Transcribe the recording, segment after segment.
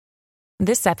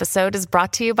This episode is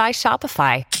brought to you by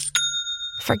Shopify.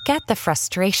 Forget the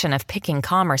frustration of picking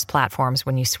commerce platforms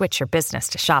when you switch your business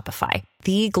to Shopify,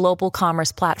 the global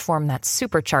commerce platform that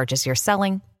supercharges your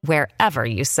selling wherever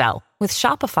you sell. With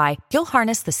Shopify, you'll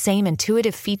harness the same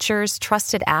intuitive features,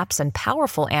 trusted apps, and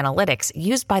powerful analytics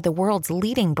used by the world's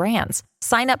leading brands.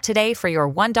 Sign up today for your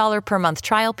 $1 per month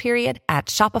trial period at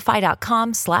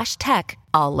shopify.com/tech,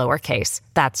 all lowercase.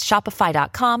 That's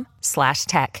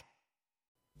shopify.com/tech.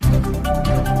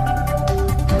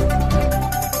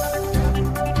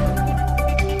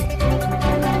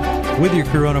 With your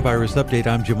coronavirus update,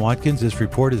 I'm Jim Watkins. This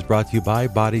report is brought to you by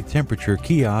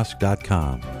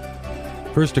BodyTemperatureKiosk.com.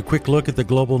 First, a quick look at the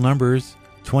global numbers.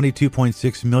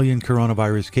 22.6 million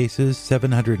coronavirus cases,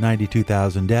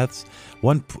 792,000 deaths,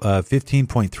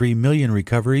 15.3 million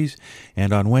recoveries,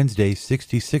 and on Wednesday,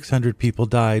 6,600 people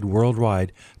died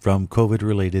worldwide from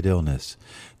COVID-related illness.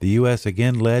 The U.S.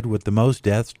 again led with the most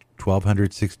deaths,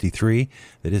 1,263.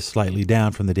 That is slightly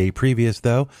down from the day previous,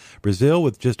 though. Brazil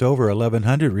with just over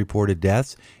 1,100 reported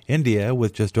deaths. India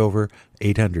with just over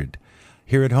 800.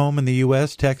 Here at home in the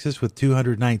U.S., Texas with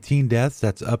 219 deaths.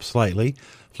 That's up slightly.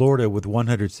 Florida with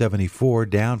 174,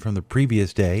 down from the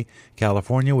previous day.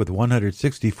 California with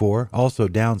 164, also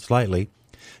down slightly.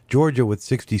 Georgia with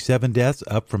 67 deaths,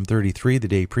 up from 33 the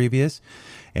day previous.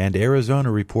 And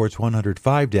Arizona reports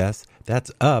 105 deaths.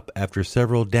 That's up after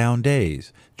several down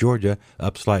days. Georgia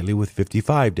up slightly with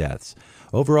 55 deaths.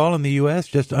 Overall in the U.S.,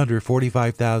 just under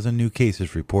 45,000 new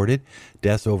cases reported.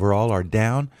 Deaths overall are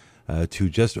down to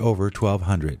just over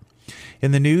 1,200.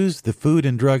 In the news, the Food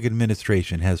and Drug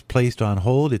Administration has placed on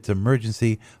hold its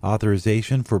emergency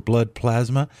authorization for blood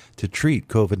plasma to treat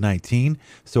COVID-19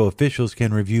 so officials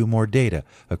can review more data,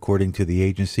 according to the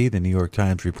agency, the New York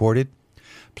Times reported.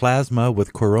 Plasma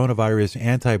with coronavirus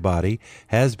antibody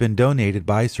has been donated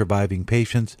by surviving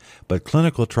patients, but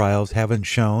clinical trials haven't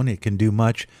shown it can do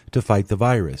much to fight the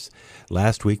virus.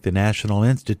 Last week, the National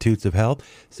Institutes of Health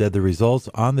said the results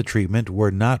on the treatment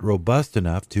were not robust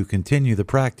enough to continue the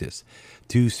practice.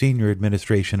 Two senior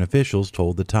administration officials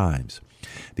told the Times.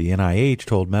 The NIH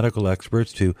told medical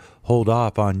experts to hold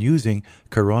off on using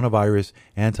coronavirus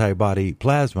antibody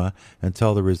plasma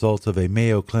until the results of a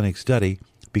Mayo Clinic study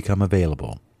become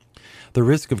available. The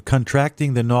risk of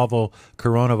contracting the novel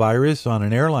coronavirus on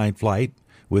an airline flight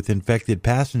with infected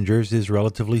passengers is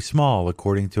relatively small,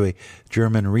 according to a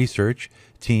German research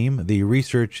team. The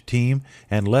research team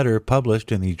and letter published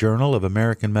in the Journal of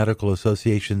American Medical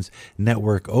Association's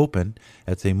Network Open,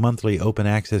 that's a monthly open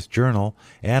access journal,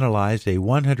 analyzed a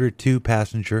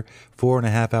 102-passenger,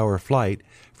 4.5-hour flight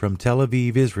from Tel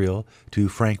Aviv, Israel to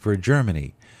Frankfurt,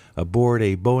 Germany. Aboard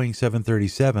a Boeing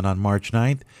 737 on March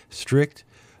 9th, strict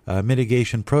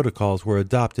mitigation protocols were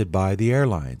adopted by the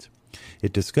airlines.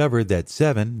 It discovered that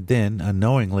 7 then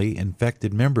unknowingly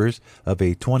infected members of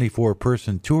a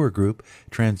 24-person tour group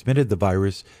transmitted the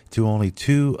virus to only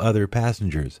 2 other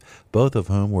passengers, both of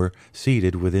whom were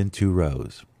seated within 2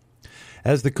 rows.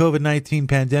 As the COVID-19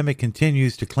 pandemic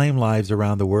continues to claim lives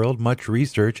around the world, much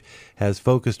research has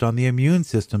focused on the immune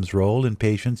system's role in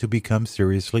patients who become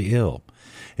seriously ill.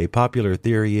 A popular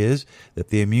theory is that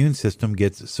the immune system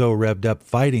gets so revved up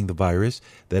fighting the virus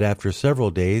that after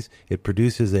several days it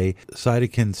produces a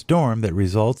cytokine storm that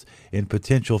results in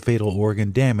potential fatal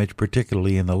organ damage,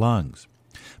 particularly in the lungs.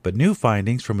 But new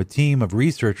findings from a team of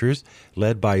researchers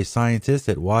led by scientists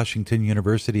at Washington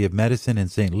University of Medicine in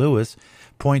St. Louis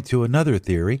point to another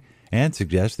theory and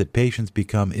suggest that patients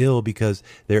become ill because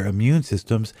their immune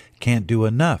systems can't do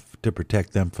enough to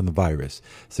protect them from the virus,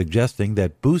 suggesting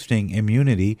that boosting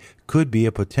immunity could be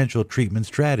a potential treatment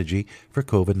strategy for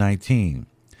COVID-19.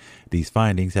 These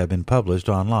findings have been published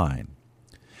online.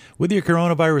 With your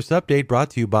coronavirus update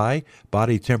brought to you by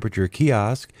Body Temperature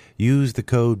Kiosk, use the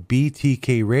code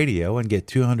BTKRadio and get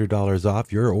 $200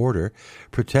 off your order.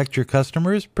 Protect your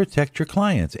customers, protect your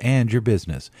clients, and your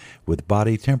business with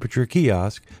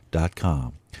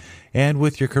BodyTemperatureKiosk.com. And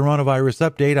with your coronavirus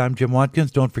update, I'm Jim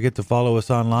Watkins. Don't forget to follow us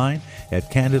online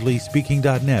at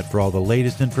CandidlySpeaking.net for all the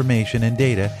latest information and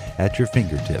data at your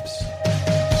fingertips.